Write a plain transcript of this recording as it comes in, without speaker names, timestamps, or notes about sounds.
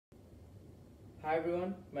Hi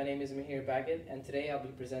everyone, my name is Mihir Baggett and today I'll be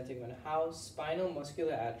presenting on how spinal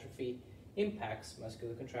muscular atrophy impacts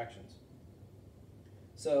muscular contractions.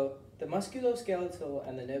 So, the musculoskeletal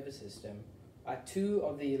and the nervous system are two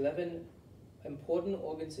of the 11 important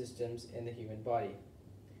organ systems in the human body.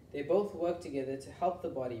 They both work together to help the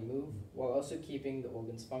body move while also keeping the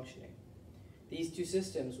organs functioning. These two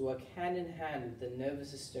systems work hand in hand with the nervous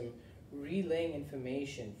system relaying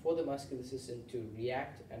information for the muscular system to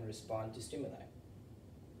react and respond to stimuli.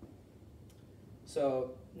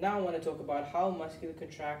 So now I want to talk about how muscular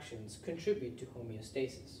contractions contribute to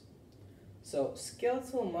homeostasis. So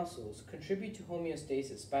skeletal muscles contribute to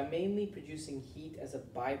homeostasis by mainly producing heat as a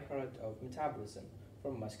byproduct of metabolism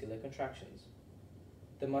from muscular contractions.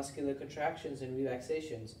 The muscular contractions and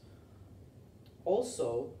relaxations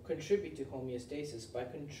also contribute to homeostasis by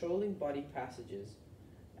controlling body passages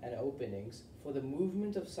and openings for the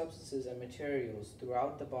movement of substances and materials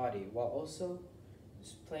throughout the body while also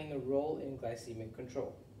playing a role in glycemic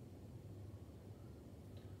control.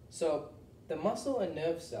 So the muscle and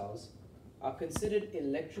nerve cells are considered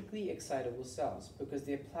electrically excitable cells because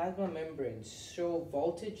their plasma membranes show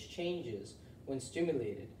voltage changes when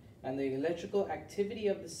stimulated, and the electrical activity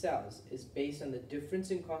of the cells is based on the difference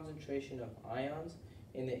in concentration of ions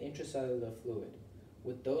in the intracellular fluid,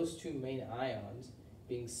 with those two main ions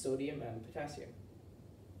being sodium and potassium.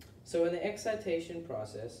 So in the excitation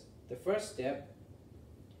process, the first step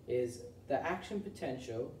is the action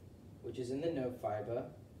potential, which is in the nerve fiber.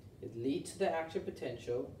 It leads to the action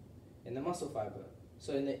potential in the muscle fiber.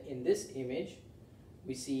 So in this image,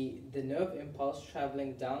 we see the nerve impulse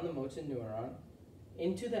traveling down the motor neuron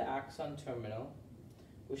into the axon terminal,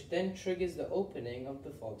 which then triggers the opening of the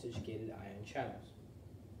voltage-gated ion channels.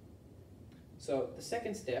 So the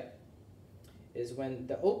second step is when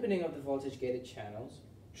the opening of the voltage-gated channels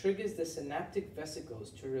triggers the synaptic vesicles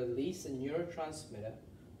to release a neurotransmitter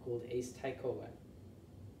called acetylcholine.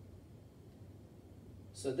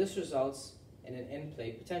 So this results in an end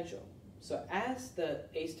plate potential. So as the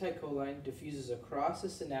acetylcholine diffuses across the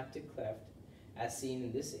synaptic cleft, as seen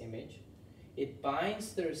in this image, it binds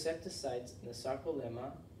to the receptor sites in the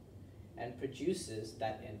sarcolemma and produces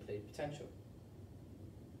that end plate potential.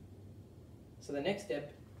 So the next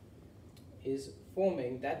step is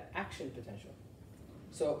forming that action potential.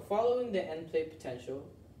 So following the end plate potential,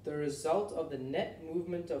 the result of the net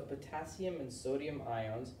movement of potassium and sodium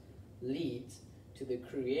ions leads to the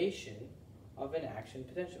creation of an action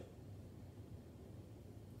potential.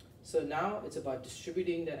 So now it's about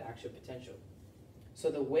distributing that action potential. So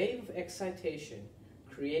the wave of excitation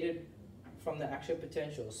created from the action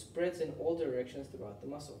potential spreads in all directions throughout the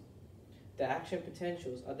muscle. The action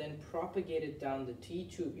potentials are then propagated down the T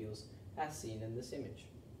tubules as seen in this image.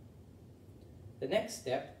 The next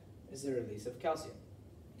step is the release of calcium.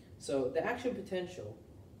 So the action potential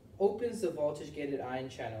opens the voltage-gated ion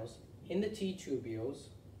channels in the T tubules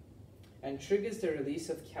and triggers the release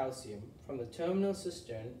of calcium from the terminal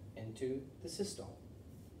cistern into the systole.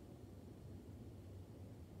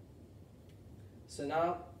 So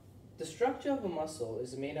now, the structure of a muscle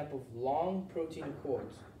is made up of long protein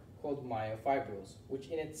cords called myofibrils, which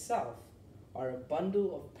in itself are a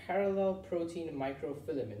bundle of parallel protein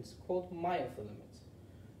microfilaments called myofilaments.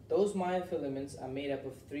 Those myofilaments are made up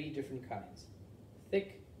of three different kinds: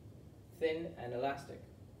 thick, thin, and elastic.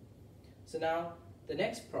 So now, the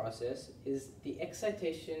next process is the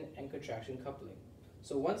excitation and contraction coupling.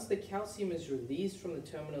 So once the calcium is released from the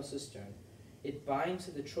terminal cistern, it binds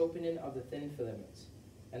to the troponin of the thin filaments,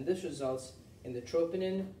 and this results in the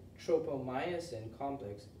troponin-tropomyosin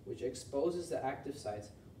complex, which exposes the active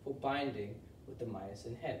sites for binding with the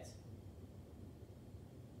myosin heads.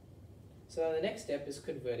 So the next step is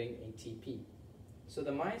converting ATP. So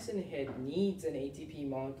the myosin head needs an ATP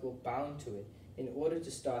molecule bound to it in order to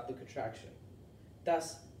start the contraction.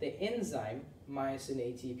 Thus, the enzyme myosin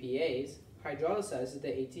ATPase hydrolyzes the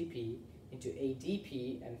ATP into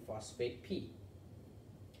ADP and phosphate P.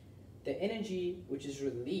 The energy which is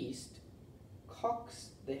released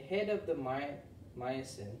cocks the head of the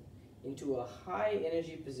myosin into a high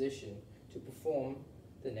energy position to perform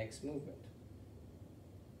the next movement.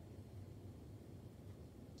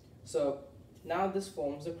 So now this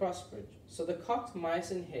forms a cross bridge. So the cocked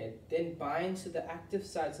myosin head then binds to the active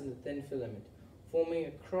sites in the thin filament, forming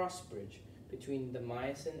a cross bridge between the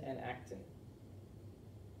myosin and actin.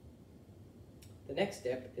 The next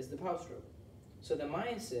step is the power stroke. So the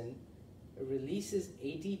myosin releases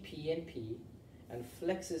ADP and P and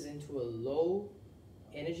flexes into a low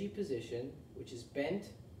energy position, which is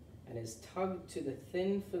bent and is tugged to the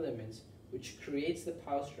thin filaments, which creates the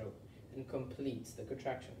power stroke and completes the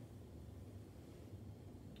contraction.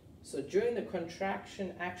 So during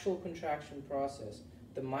the actual contraction process,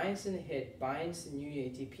 the myosin head binds the new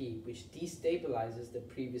ATP, which destabilizes the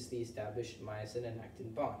previously established myosin and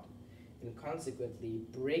actin bond, and consequently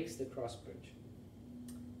breaks the cross bridge.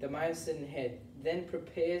 The myosin head then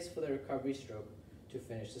prepares for the recovery stroke to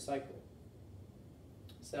finish the cycle.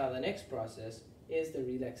 So now the next process is the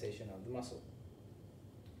relaxation of the muscle.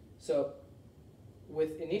 So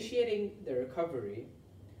with initiating the recovery,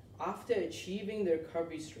 after achieving the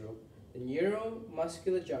recovery stroke, the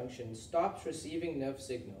neuromuscular junction stops receiving nerve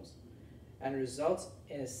signals and results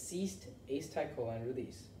in a ceased acetylcholine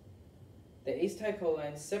release. The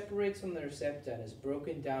acetylcholine separates from the receptor and is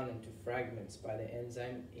broken down into fragments by the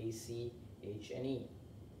enzyme ACHNE.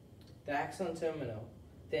 The axon terminal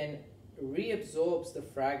then reabsorbs the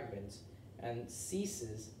fragments and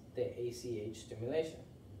ceases the ACH stimulation.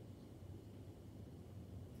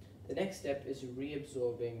 The next step is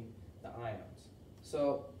reabsorbing the ions.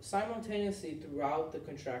 So simultaneously throughout the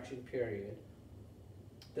contraction period,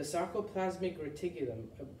 the sarcoplasmic reticulum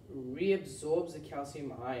reabsorbs the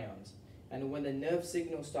calcium ions, and when the nerve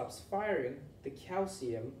signal stops firing, the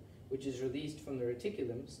calcium, which is released from the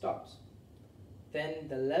reticulum, stops. Then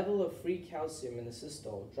the level of free calcium in the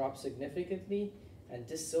systole drops significantly and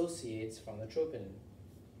dissociates from the troponin.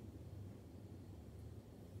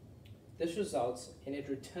 This results in it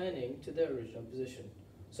returning to the original position.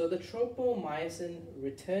 So the tropomyosin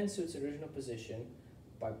returns to its original position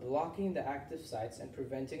by blocking the active sites and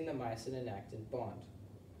preventing the myosin and actin bond.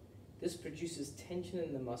 This produces tension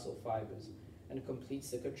in the muscle fibers and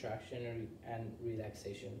completes the contraction and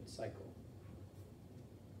relaxation cycle.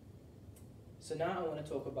 So now I want to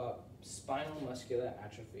talk about spinal muscular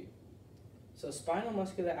atrophy. So spinal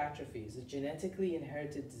muscular atrophy is a genetically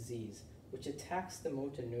inherited disease which attacks the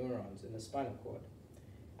motor neurons in the spinal cord.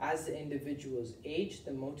 As the individuals age,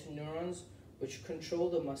 the motor neurons which control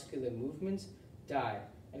the muscular movements die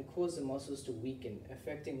and cause the muscles to weaken,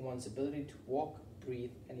 affecting one's ability to walk,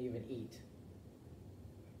 breathe, and even eat.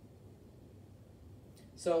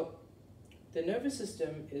 So the nervous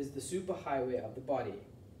system is the superhighway of the body.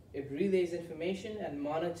 It relays information and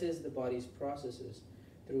monitors the body's processes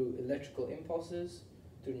through electrical impulses,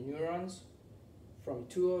 through neurons, from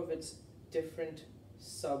two of its different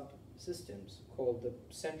subsystems called the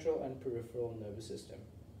central and peripheral nervous system.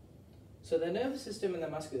 So the nervous system and the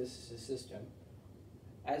muscular system,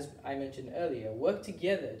 as I mentioned earlier, work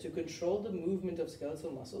together to control the movement of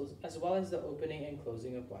skeletal muscles as well as the opening and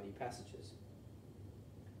closing of body passages.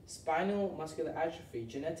 Spinal muscular atrophy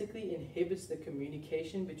genetically inhibits the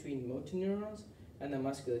communication between motor neurons and the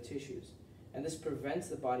muscular tissues, and this prevents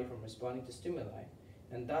the body from responding to stimuli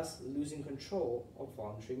and thus losing control of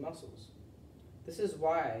voluntary muscles. This is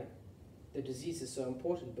why the disease is so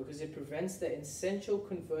important, because it prevents the essential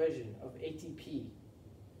conversion of ATP,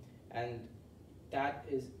 and that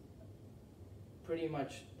is pretty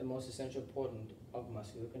much the most essential important of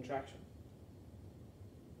muscular contraction.